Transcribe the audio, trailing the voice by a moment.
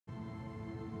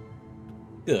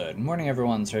Good morning,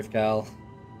 everyone. Surfgal.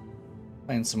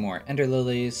 Playing some more Ender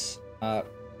Lilies. I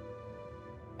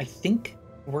think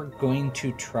we're going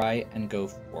to try and go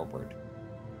forward.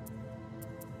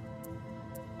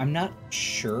 I'm not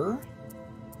sure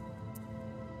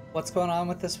what's going on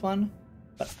with this one,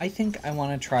 but I think I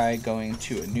want to try going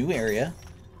to a new area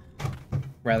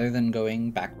rather than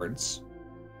going backwards.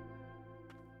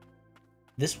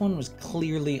 This one was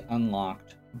clearly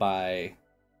unlocked by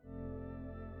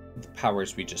the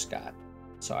powers we just got,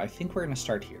 so I think we're going to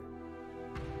start here.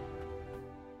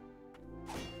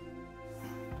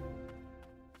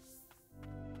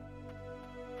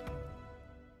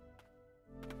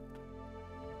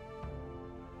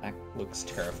 That looks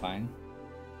terrifying.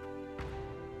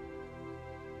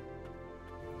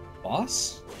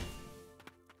 Boss?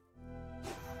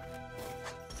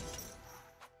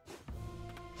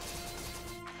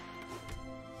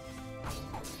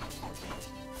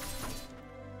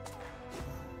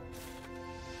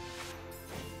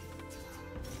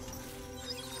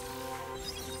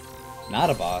 Not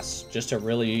a boss, just a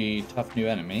really tough new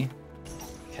enemy.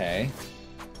 Okay.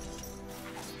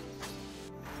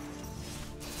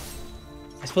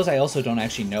 I suppose I also don't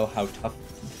actually know how tough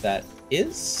that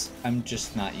is. I'm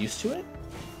just not used to it.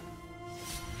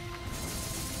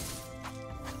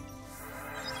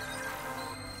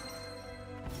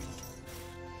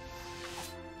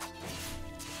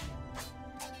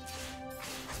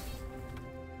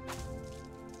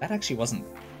 That actually wasn't...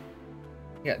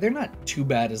 Yeah, they're not too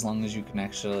bad as long as you can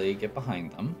actually get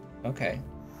behind them. Okay.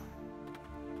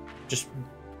 Just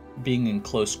being in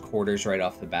close quarters right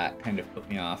off the bat kind of put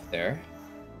me off there.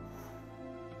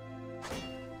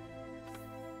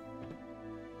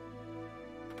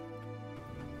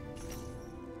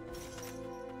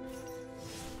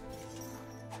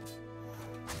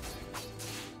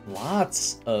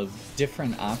 Lots of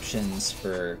different options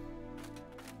for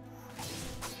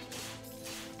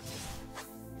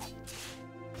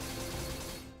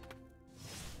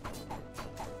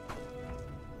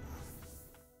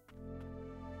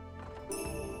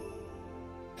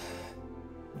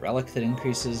relic that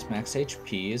increases max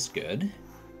HP is good.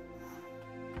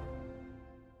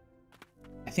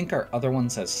 I think our other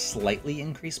ones has slightly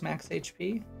increased max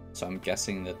HP, so I'm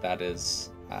guessing that that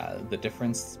is the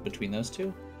difference between those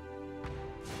two.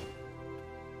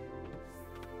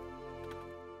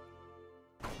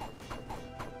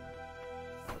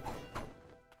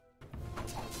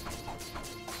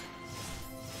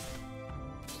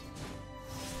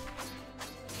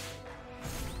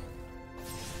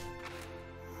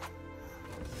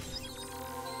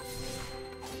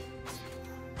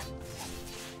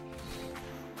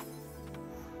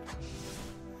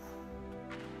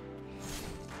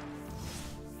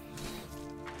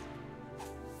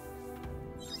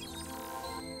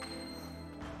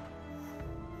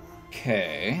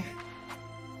 Okay.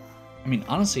 I mean,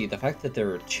 honestly, the fact that there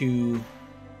were two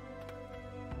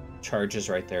charges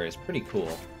right there is pretty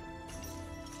cool.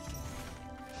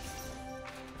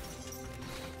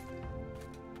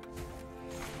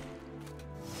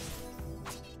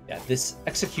 Yeah, this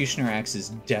Executioner Axe is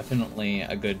definitely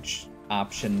a good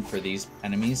option for these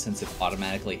enemies since it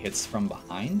automatically hits from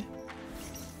behind.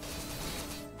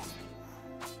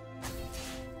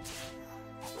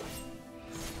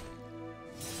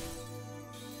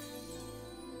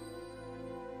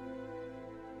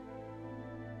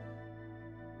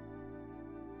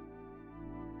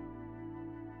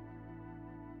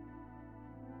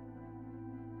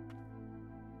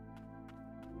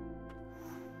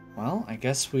 Well, I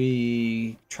guess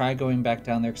we try going back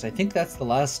down there, because I think that's the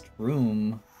last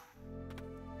room.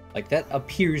 Like, that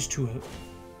appears to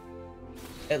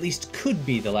at least could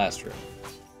be the last room.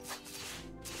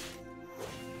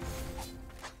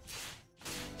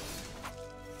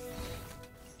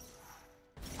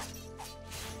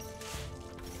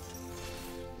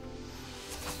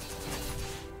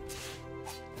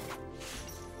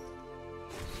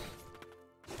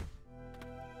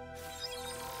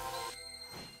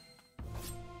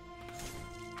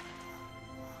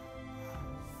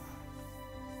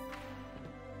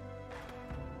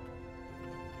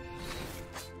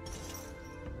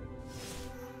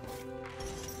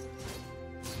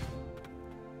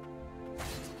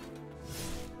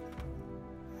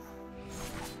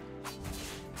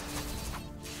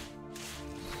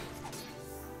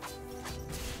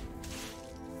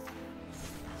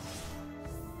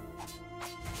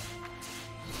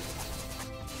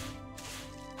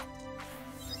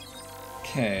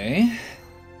 Okay.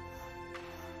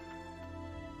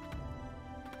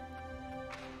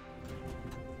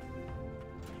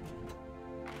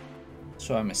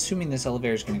 So I'm assuming this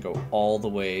elevator is going to go all the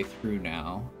way through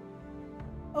now.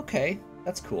 Okay,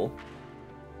 that's cool.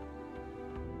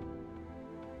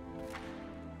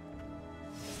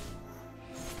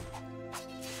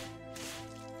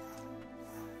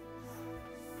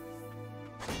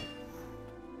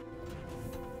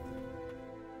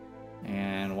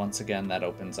 And once again, that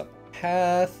opens up a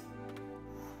path.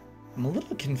 I'm a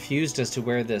little confused as to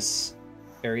where this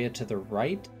area to the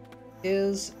right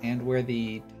is and where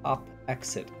the top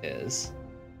exit is.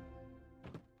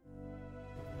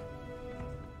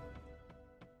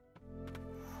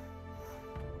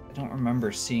 I don't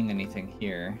remember seeing anything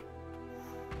here.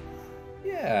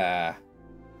 Yeah.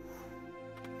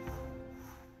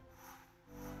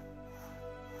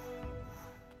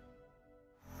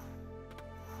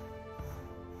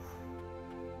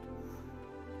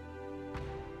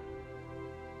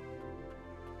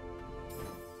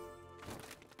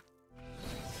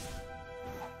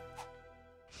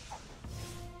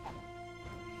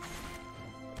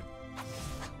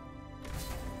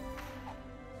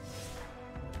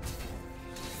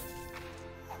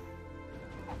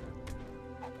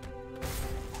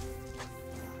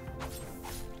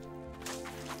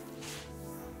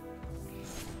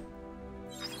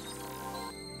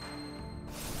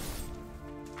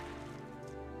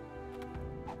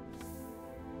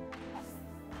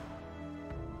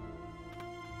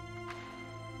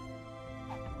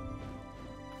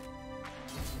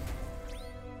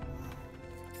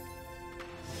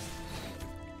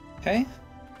 Okay.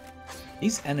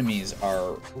 These enemies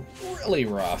are really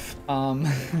rough. I'm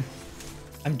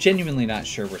genuinely not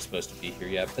sure we're supposed to be here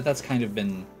yet, but that's kind of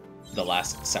been the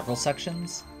last several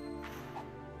sections.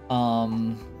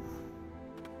 I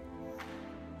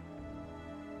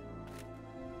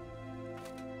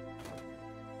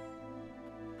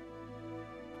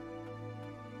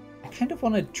kind of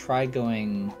want to try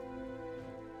going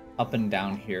up and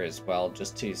down here as well,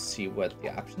 just to see what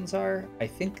the options are. I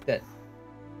think that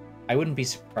I wouldn't be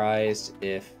surprised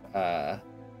if, yeah,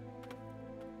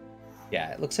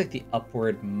 it looks like the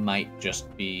upward might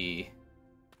just be...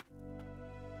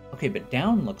 Okay, but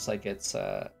down looks like it's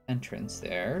entrance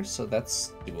there, so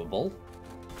that's doable.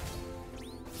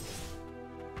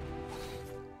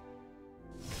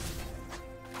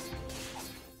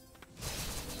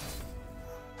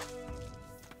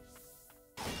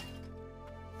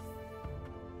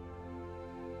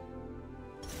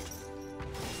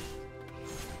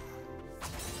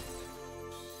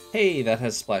 Hey, that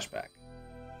has splashback.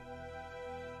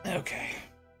 Okay.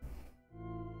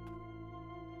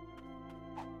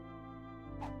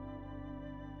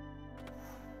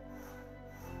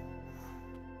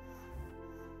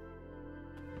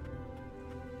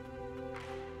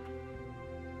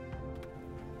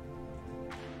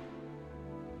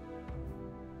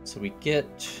 So we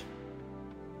get...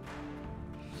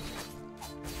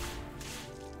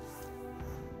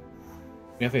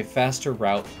 We have a faster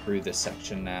route through this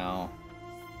section now,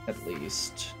 at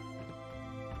least.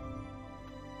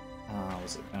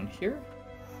 Was it down here?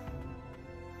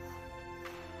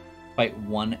 Fight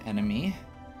one enemy.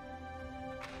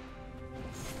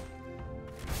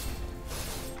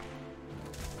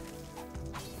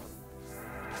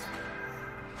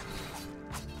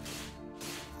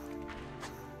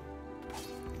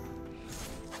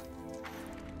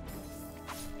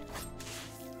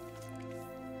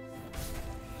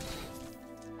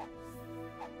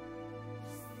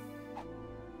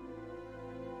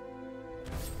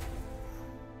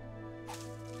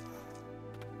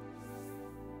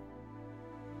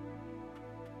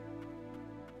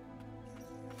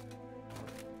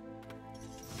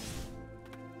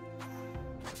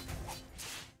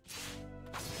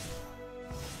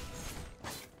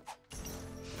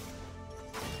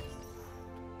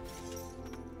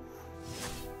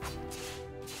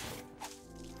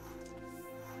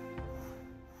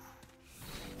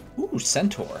 Ooh,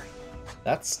 Centaur.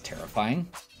 That's terrifying.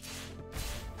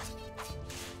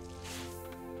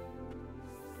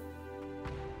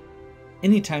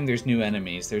 Anytime there's new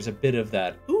enemies, there's a bit of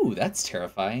that, ooh, that's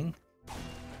terrifying,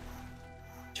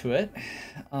 to it.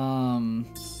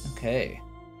 Okay.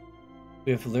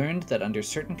 We have learned that under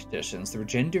certain conditions, the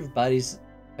regenerative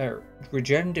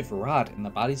rot in the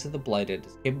bodies of the Blighted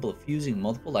is capable of fusing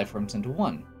multiple life forms into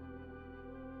one.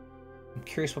 I'm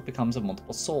curious what becomes of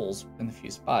multiple souls in the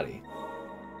fused body.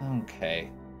 Okay.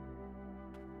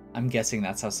 I'm guessing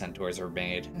that's how centaurs are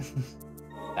made.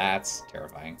 That's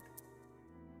terrifying.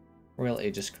 Royal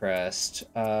Aegis Crest.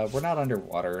 We're not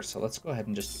underwater, so let's go ahead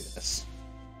and just do this.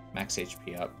 Max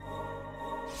HP up.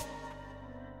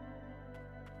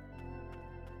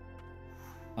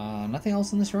 Nothing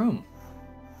else in this room.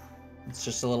 It's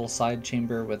just a little side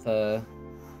chamber with a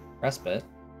respite.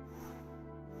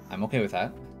 I'm okay with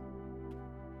that.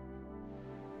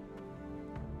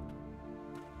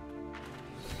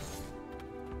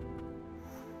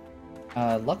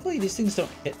 Luckily, these things don't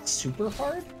hit super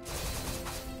hard.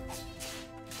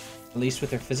 At least with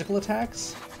their physical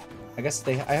attacks. I guess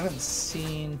I haven't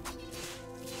seen...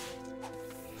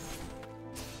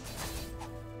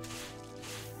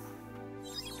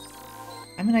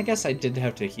 I mean, I guess I did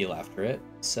have to heal after it,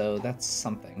 so that's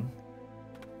something.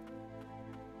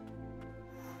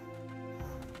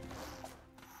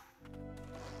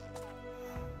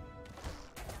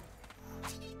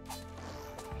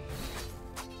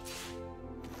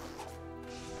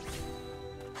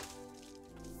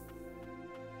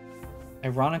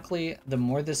 Ironically, the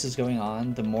more this is going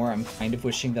on, the more I'm kind of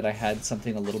wishing that I had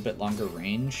something a little bit longer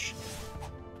range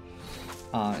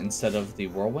instead of the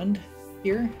whirlwind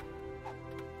here.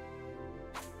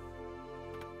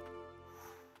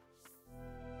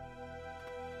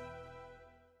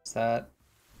 Is that...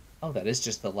 Oh, that is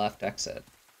just the left exit.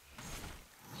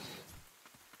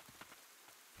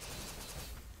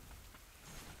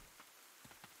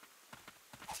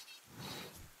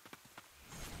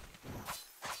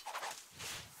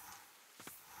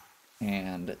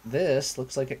 And this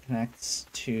looks like it connects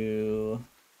to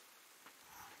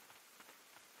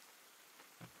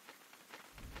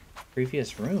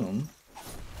previous room.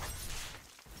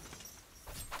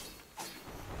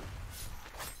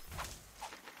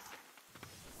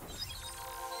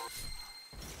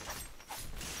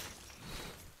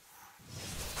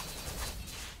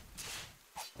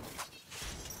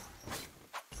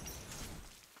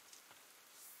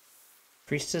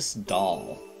 Priestess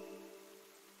Doll.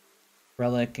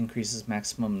 Relic increases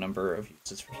maximum number of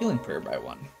uses for healing prayer by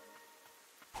 1.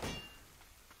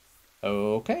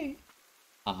 Okay.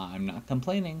 I'm not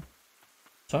complaining.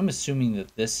 So I'm assuming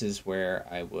that this is where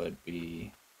I would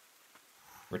be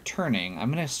returning.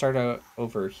 I'm going to start out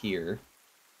over here.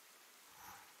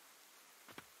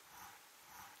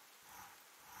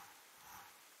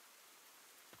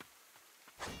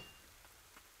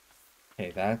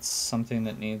 Okay, that's something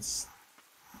that needs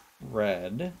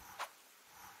red.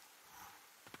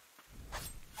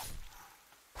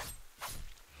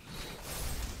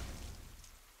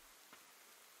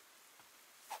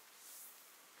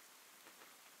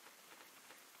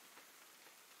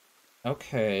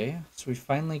 Okay, so we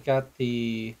finally got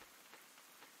the...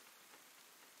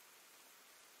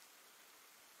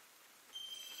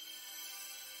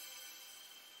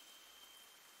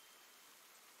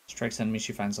 Strikes enemy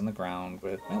she finds on the ground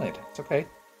with melee attacks. Okay,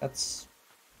 that's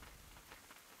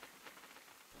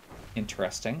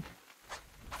interesting.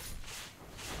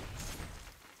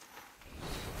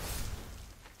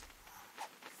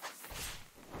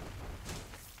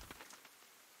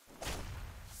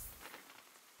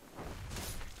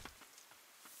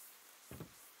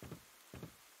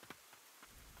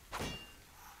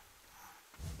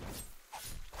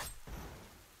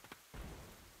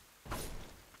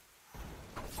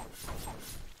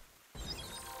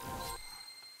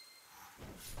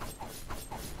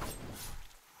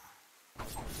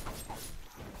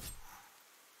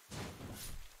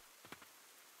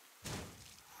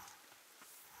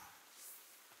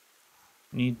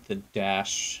 Need the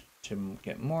dash to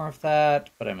get more of that,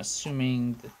 but I'm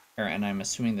assuming that, and I'm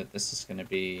assuming that this is going to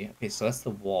be okay. So that's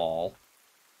the wall,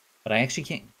 but I actually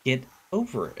can't get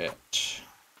over it,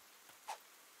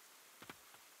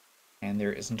 and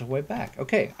there isn't a way back.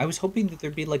 Okay, I was hoping that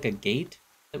there'd be like a gate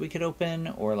that we could open,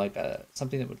 or like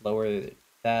something that would lower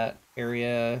that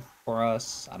area for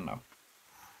us. I don't know.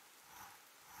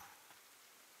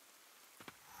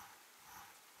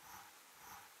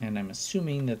 And I'm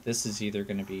assuming that this is either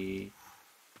going to be...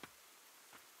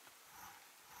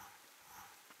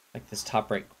 Like this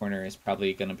top right corner is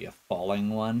probably going to be a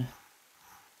falling one.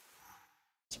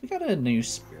 So we got a new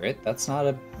spirit. That's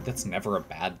never a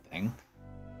bad thing.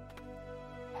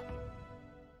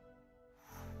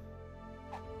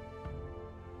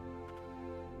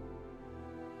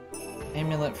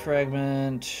 Amulet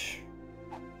fragment.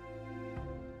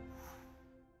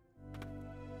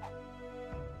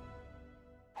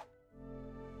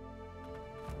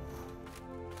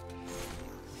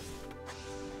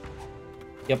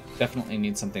 Yep, definitely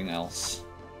need something else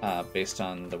based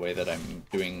on the way that I'm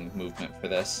doing movement for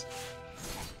this.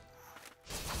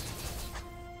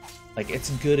 Like, it's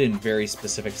good in very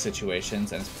specific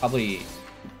situations, and it's probably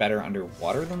better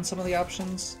underwater than some of the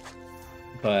options,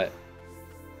 but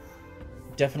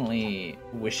definitely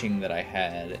wishing that I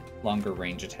had longer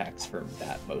range attacks for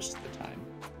that most of the time.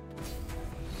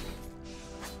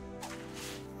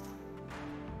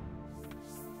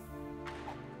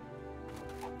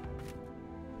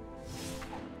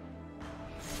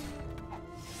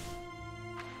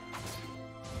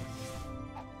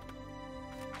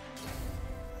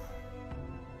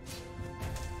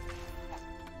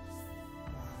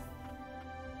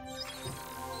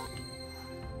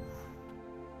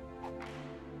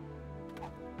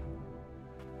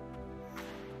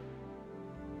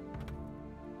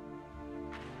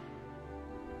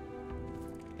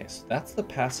 so that's the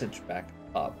passage back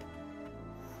up.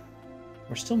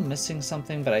 We're still missing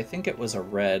something, but I think it was a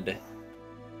red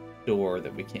door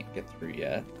that we can't get through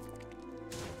yet.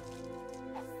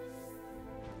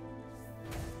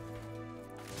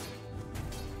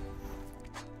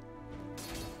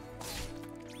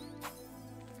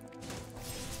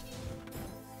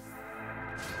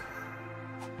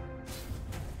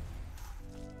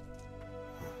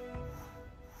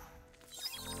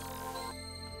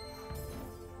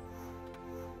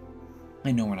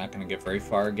 I know we're not going to get very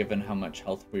far given how much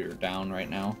health we are down right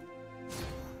now.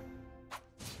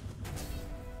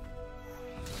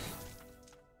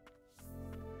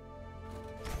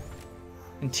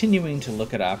 Continuing to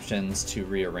look at options to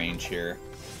rearrange here.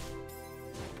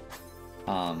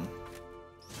 I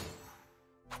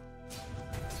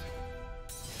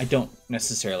don't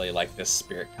necessarily like this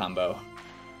spirit combo.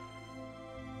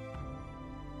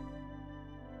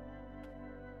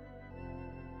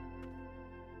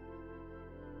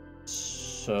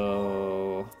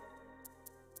 So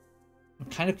I'm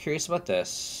kind of curious about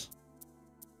this.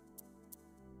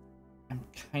 I'm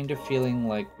kind of feeling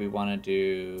like we want to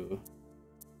do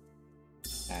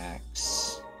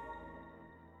axe.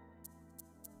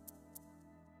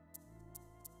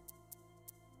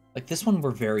 Like this one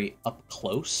we're very up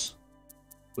close,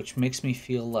 which makes me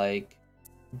feel like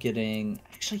getting...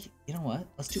 Actually, you know what?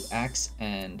 Let's do axe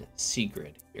and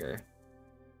Sigrid here.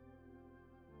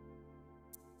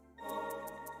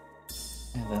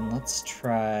 And then let's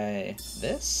try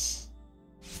this.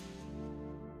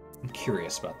 I'm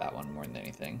curious about that one more than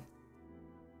anything.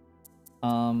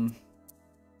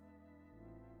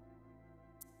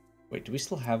 Wait, do we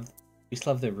still have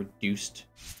the reduced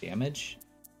damage?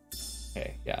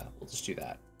 Okay, yeah, we'll just do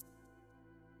that.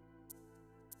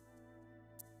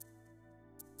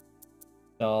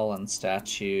 Doll and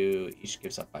statue each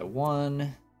gives up by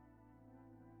 1.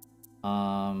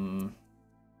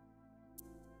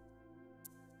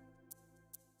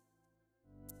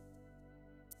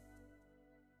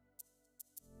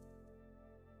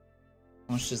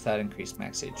 How much does that increase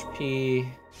max HP?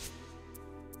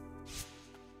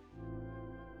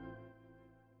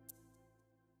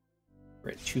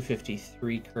 We're at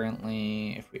 253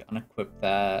 currently. If we unequip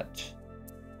that,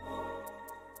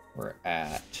 we're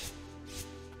at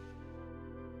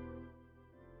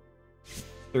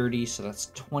 30, so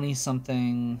that's 20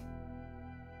 something.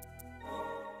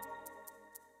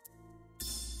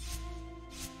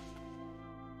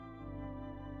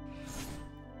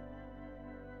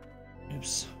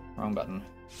 Oops, wrong button.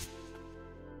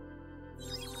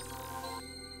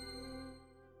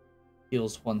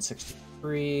 Heals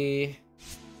 163.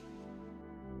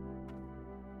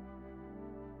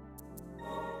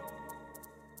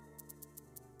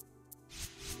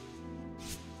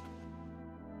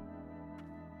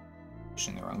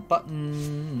 Pushing the wrong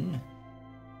button.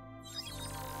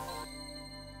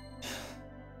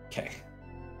 Okay.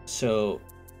 So,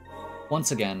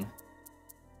 once again,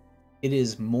 it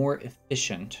is more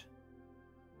efficient.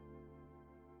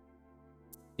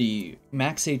 The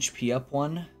max HP up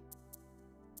one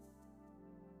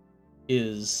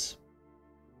is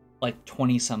like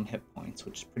 20 some hit points,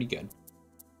 which is pretty good.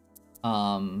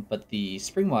 But the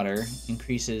spring water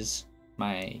increases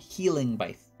my healing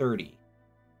by 30.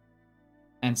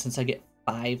 And since I get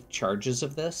 5 charges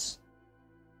of this,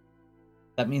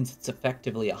 that means it's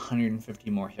effectively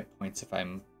 150 more hit points if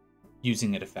I'm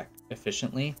using it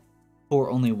efficiently for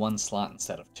only 1 slot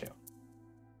instead of 2.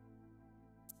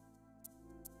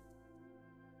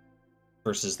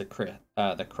 Versus the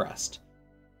crest,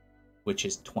 which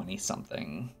is 20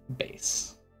 something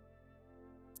base.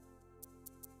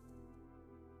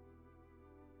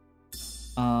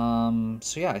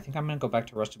 So yeah, I think I'm gonna go back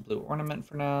to Rusted Blue Ornament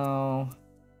for now.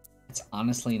 It's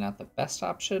honestly not the best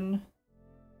option,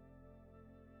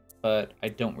 but I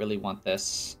don't really want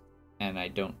this, and I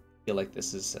don't feel like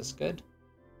this is as good.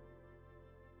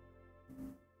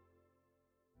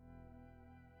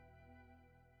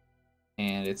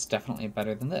 And it's definitely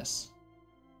better than this.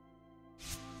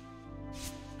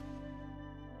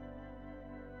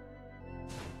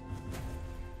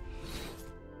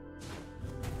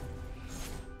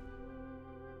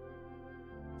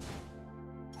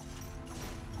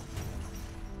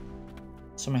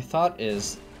 So my thought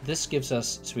is this gives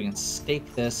us, so we can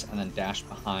stake this and then dash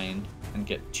behind and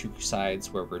get 2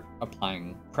 sides where we're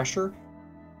applying pressure.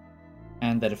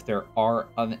 And that if there are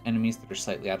other enemies that are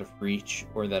slightly out of reach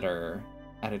or that are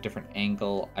at a different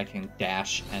angle, I can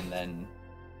dash, and then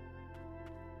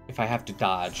if I have to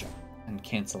dodge and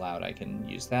cancel out, I can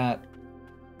use that.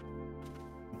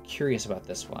 I'm curious about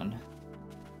this one.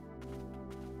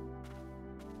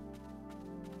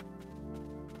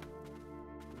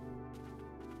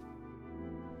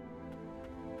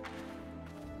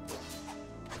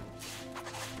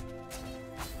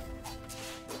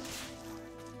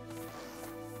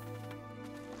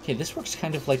 Okay, this works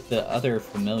kind of like the other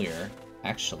familiar,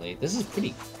 actually. This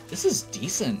is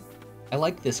decent. I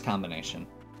like this combination.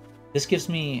 This gives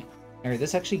me, or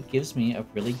this actually gives me a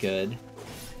really good...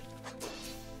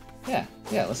 Yeah,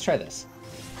 let's try this.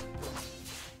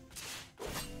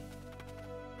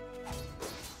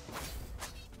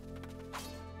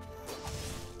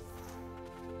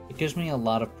 It gives me a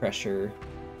lot of pressure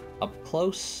up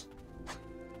close,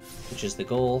 which is the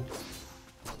goal.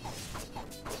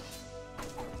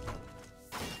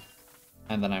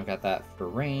 And then I've got that for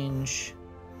range.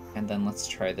 And then let's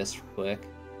try this quick.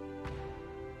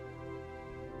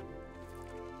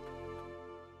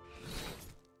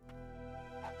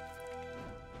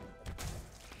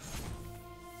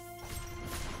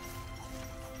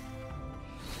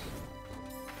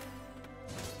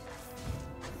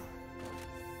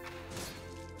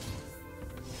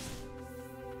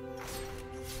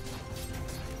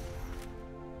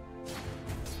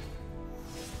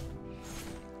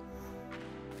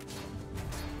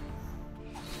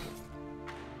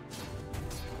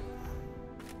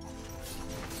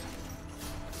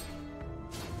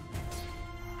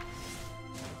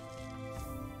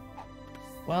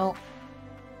 Well,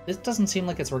 this doesn't seem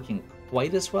like it's working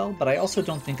quite as well, but I also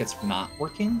don't think it's not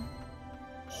working.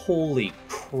 Holy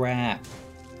crap.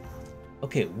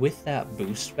 Okay, with that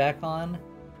boost back on,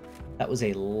 that was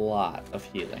a lot of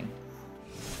healing.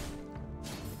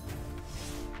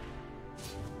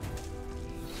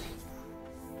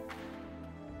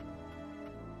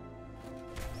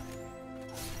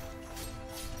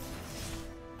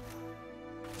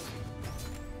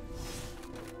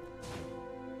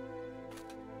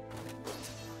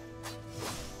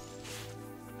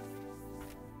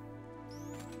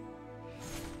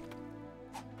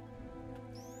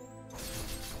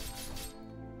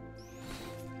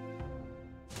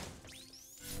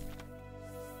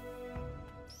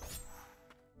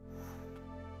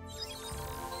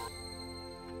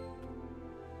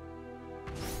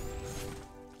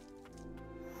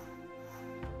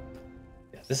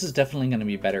 This is definitely going to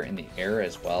be better in the air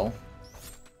as well.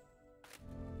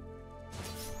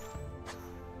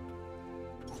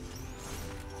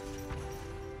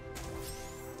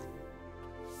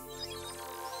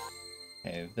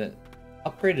 Okay, the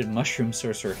upgraded Mushroom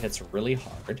Sorcerer hits really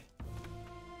hard.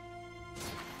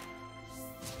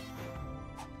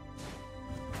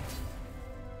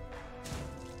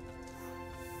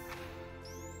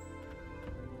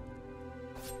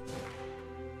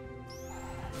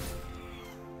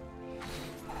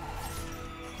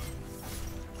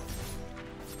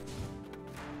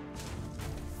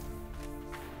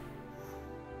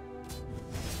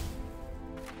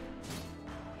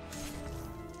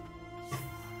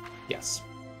 Yes.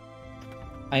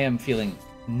 I am feeling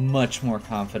much more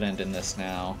confident in this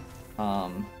now.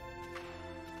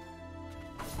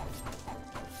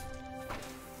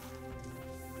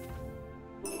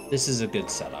 This is a good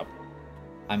setup.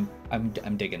 I'm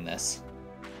digging this.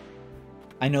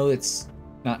 I know it's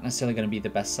not necessarily going to be the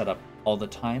best setup all the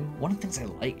time. One of the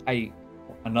things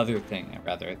another thing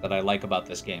rather that I like about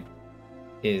this game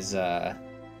is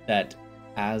that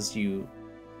as you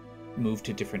move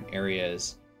to different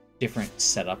areas, different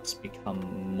setups become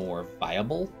more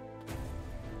viable.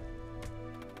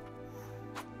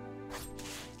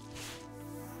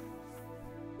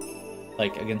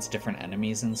 Like against different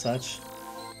enemies and such.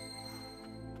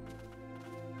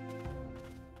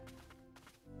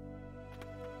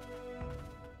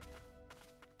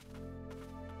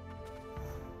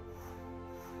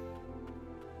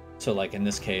 So like in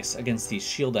this case, against these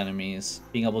shield enemies,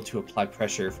 being able to apply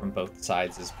pressure from both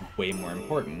sides is way more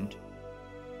important.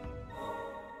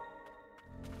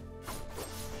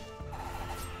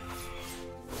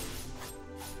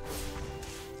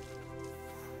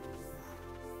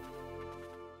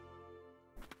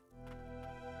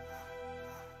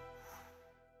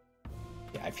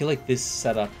 I feel like this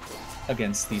setup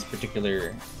against these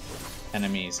particular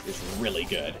enemies is really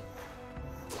good.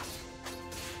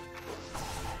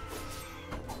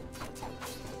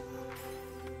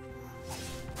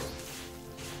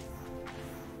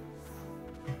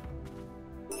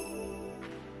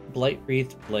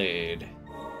 Blight-Wreathed Blade.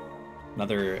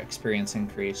 Another experience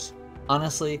increase.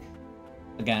 Honestly,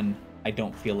 again, I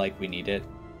don't feel like we need it.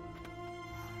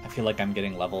 I feel like I'm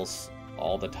getting levels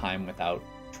all the time without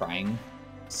trying.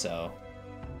 So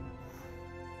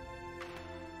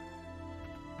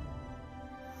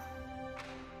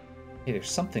hey,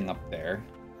 there's something up there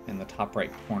in the top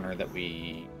right corner that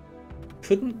we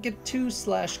couldn't get to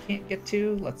 / can't get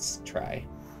to. Let's try.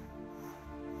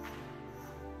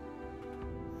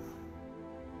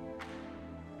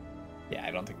 Yeah,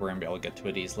 I don't think we're gonna be able to get to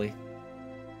it easily.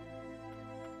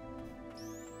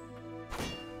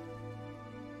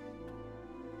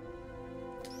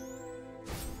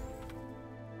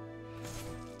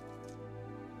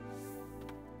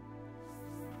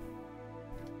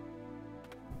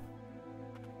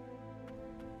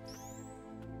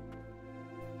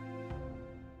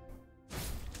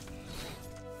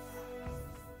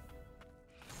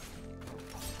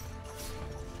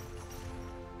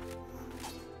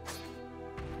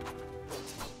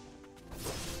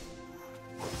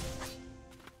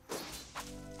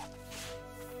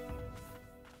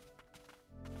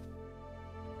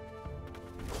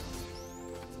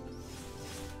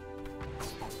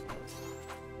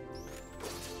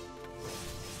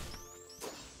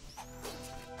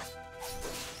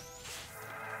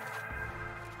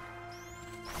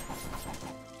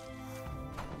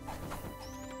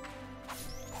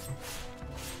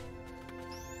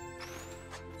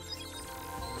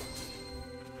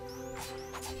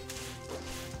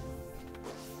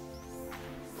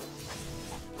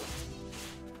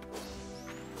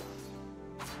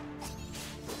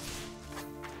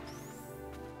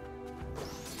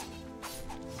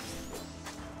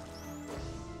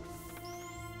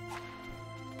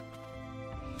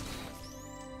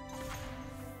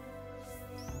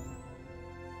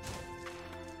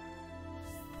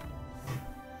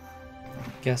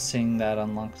 Guessing that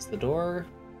unlocks the door.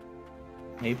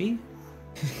 Maybe?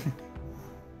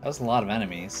 That was a lot of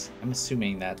enemies. I'm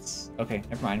assuming that's... Okay,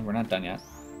 never mind. We're not done yet.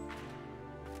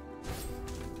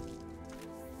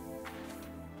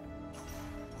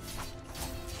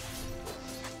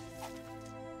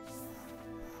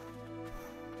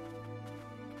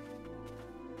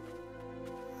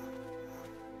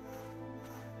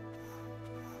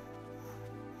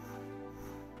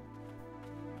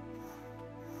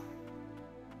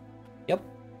 Yep.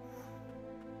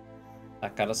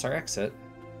 That got us our exit.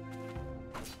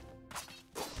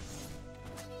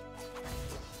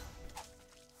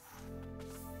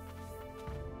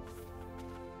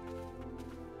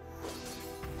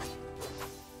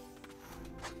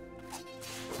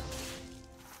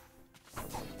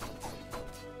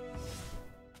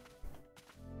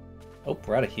 Oh,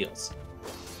 we're out of heals.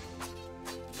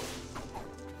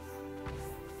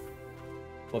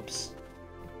 Whoops.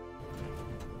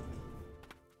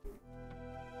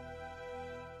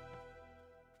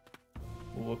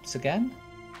 Whoops again?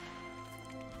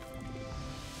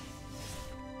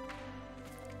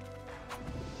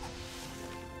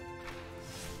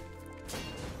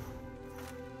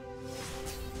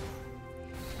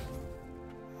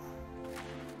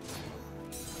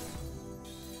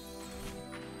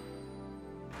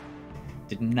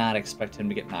 Did not expect him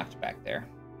to get knocked back there.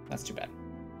 That's too bad.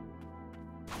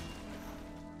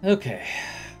 Okay.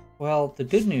 Well, the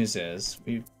good news is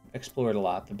we've explored a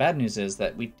lot. The bad news is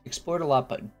that we explored a lot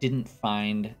but didn't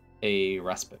find a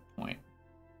respite point.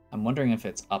 I'm wondering if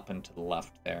it's up and to the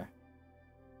left there.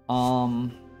 I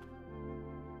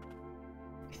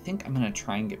think I'm gonna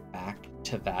try and get back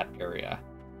to that area.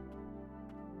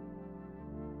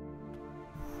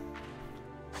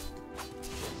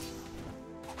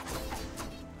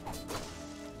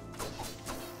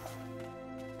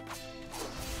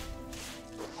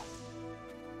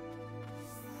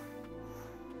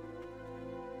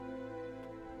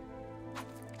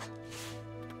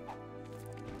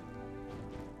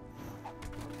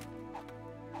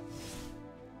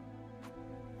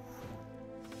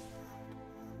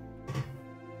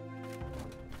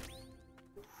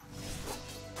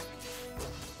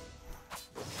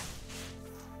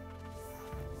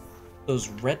 Those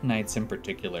red knights in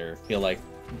particular feel like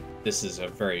this is a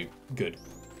very good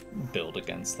build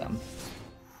against them.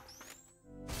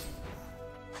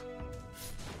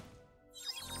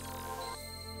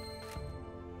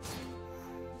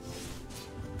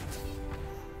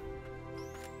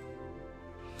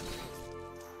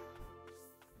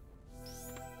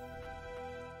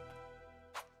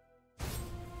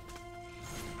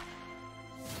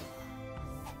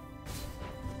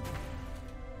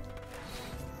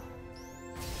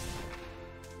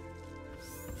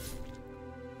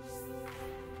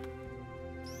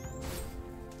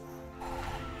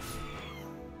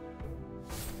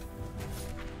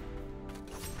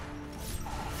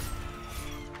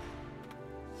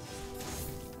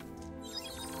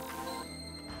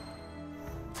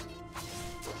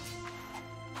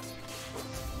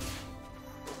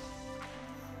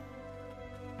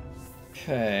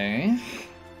 Okay.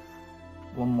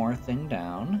 One more thing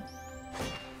down.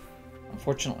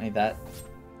 Unfortunately, that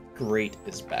grate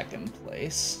is back in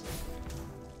place.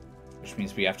 Which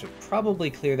means we have to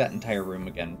probably clear that entire room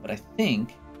again, but I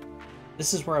think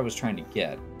this is where I was trying to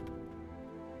get.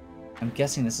 I'm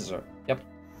guessing this is a... Yep.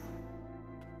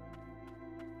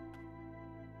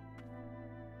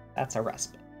 That's a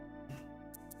respite.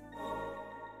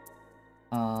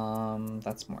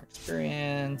 That's more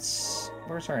experience.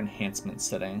 Where's our enhancement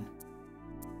setting?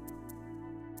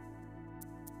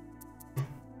 I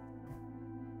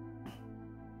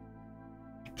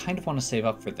kind of want to save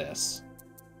up for this.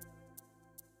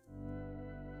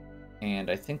 And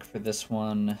I think for this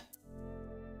one,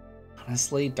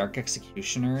 honestly, Dark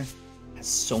Executioner has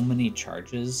so many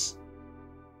charges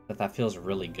that feels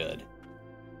really good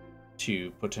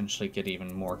to potentially get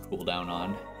even more cooldown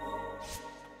on.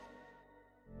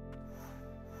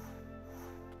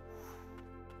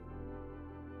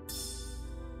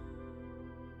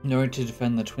 In order to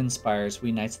defend the Twin Spires,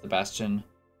 we Knights of the Bastion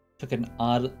took an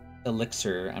odd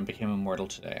elixir and became immortal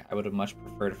today. I would have much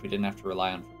preferred if we didn't have to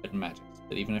rely on forbidden magics,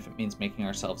 but even if it means making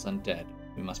ourselves undead,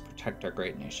 we must protect our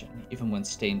great nation. Even when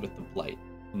stained with the blight,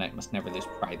 the knight must never lose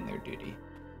pride in their duty.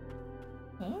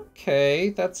 Okay,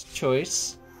 that's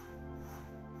choice.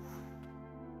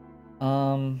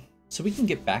 So we can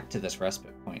get back to this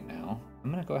respite point now.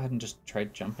 I'm gonna go ahead and just try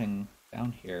jumping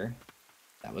down here.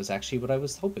 That was actually what I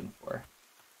was hoping for.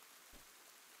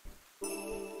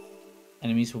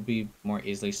 Enemies will be more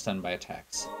easily stunned by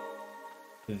attacks.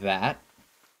 That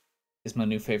is my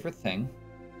new favorite thing.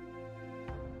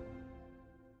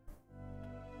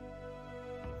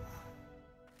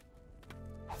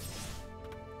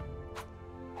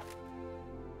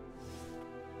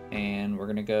 And we're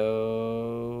gonna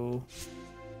go...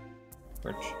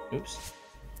 Oops.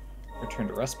 Return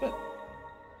to Respite.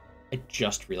 I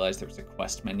just realized there was a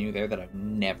quest menu there that I've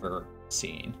never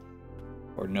seen.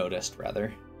 Or noticed,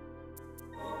 rather.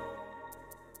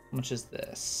 How much is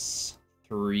this?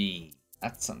 3.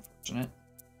 That's unfortunate.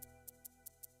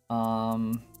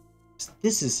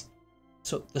 This is...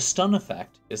 So, the stun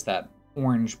effect is that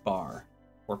orange bar,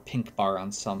 or pink bar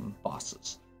on some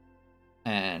bosses.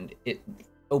 And it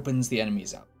opens the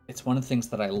enemies up. It's one of the things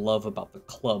that I love about the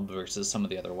club versus some of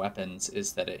the other weapons,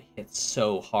 is that it hits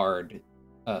so hard,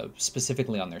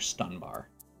 specifically on their stun bar.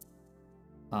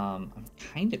 I'm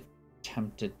kind of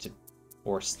tempted to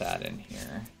force that in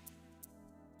here.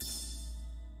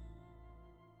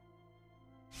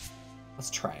 Let's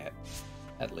try it,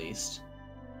 at least.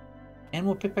 And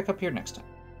we'll pick back up here next time,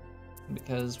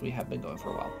 because we have been going for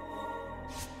a while.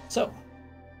 So,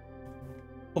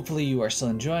 hopefully you are still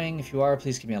enjoying. If you are,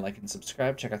 please give me a like and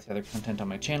subscribe. Check out the other content on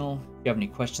my channel. If you have any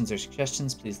questions or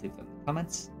suggestions, please leave them in the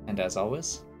comments. And as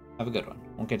always, have a good one.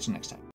 We'll catch you next time.